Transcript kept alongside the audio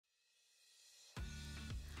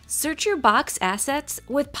Search your box assets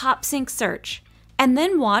with PopSync Search, and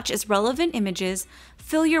then watch as relevant images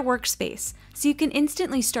fill your workspace so you can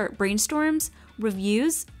instantly start brainstorms,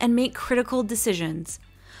 reviews, and make critical decisions.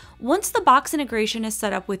 Once the box integration is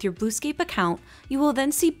set up with your Bluescape account, you will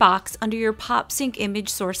then see Box under your PopSync image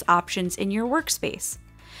source options in your workspace.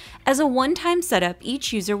 As a one-time setup,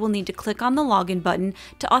 each user will need to click on the Login button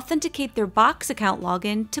to authenticate their Box account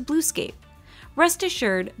login to Bluescape. Rest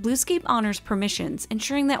assured, Bluescape honors permissions,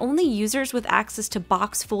 ensuring that only users with access to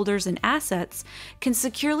Box folders and assets can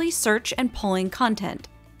securely search and pull in content.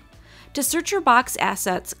 To search your Box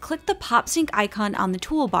assets, click the PopSync icon on the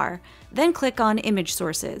toolbar, then click on Image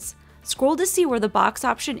Sources. Scroll to see where the Box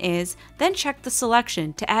option is, then check the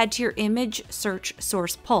selection to add to your image search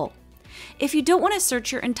source pull. If you don't want to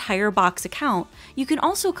search your entire Box account, you can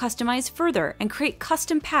also customize further and create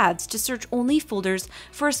custom paths to search only folders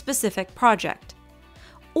for a specific project.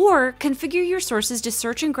 Or configure your sources to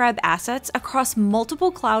search and grab assets across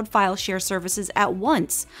multiple cloud file share services at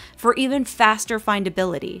once for even faster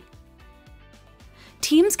findability.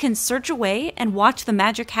 Teams can search away and watch the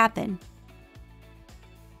magic happen.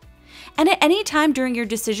 And at any time during your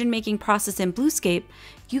decision-making process in Bluescape,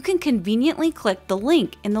 you can conveniently click the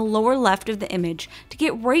link in the lower left of the image to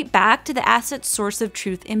get right back to the asset's source of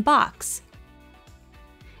truth in Box.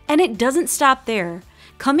 And it doesn't stop there.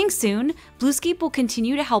 Coming soon, Bluescape will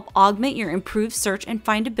continue to help augment your improved search and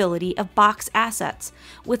findability of Box assets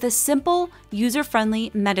with a simple,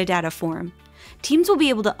 user-friendly metadata form. Teams will be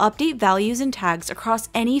able to update values and tags across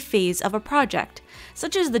any phase of a project,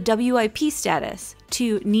 such as the WIP status,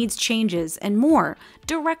 to needs changes, and more,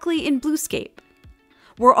 directly in Bluescape.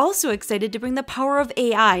 We're also excited to bring the power of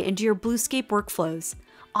AI into your Bluescape workflows.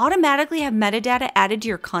 Automatically have metadata added to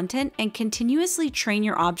your content and continuously train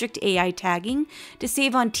your object AI tagging to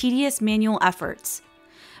save on tedious manual efforts.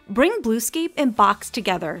 Bring Bluescape and Box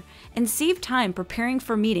together and save time preparing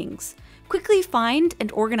for meetings. Quickly find and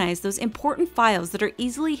organize those important files that are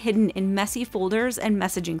easily hidden in messy folders and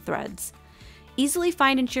messaging threads. Easily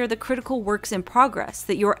find and share the critical works in progress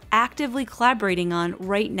that you're actively collaborating on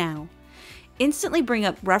right now. Instantly bring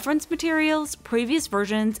up reference materials, previous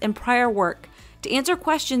versions, and prior work to answer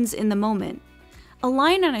questions in the moment.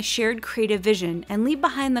 Align on a shared creative vision and leave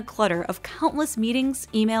behind the clutter of countless meetings,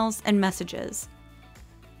 emails, and messages.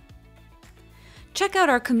 Check out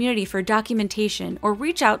our community for documentation or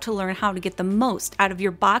reach out to learn how to get the most out of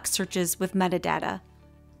your Box searches with metadata.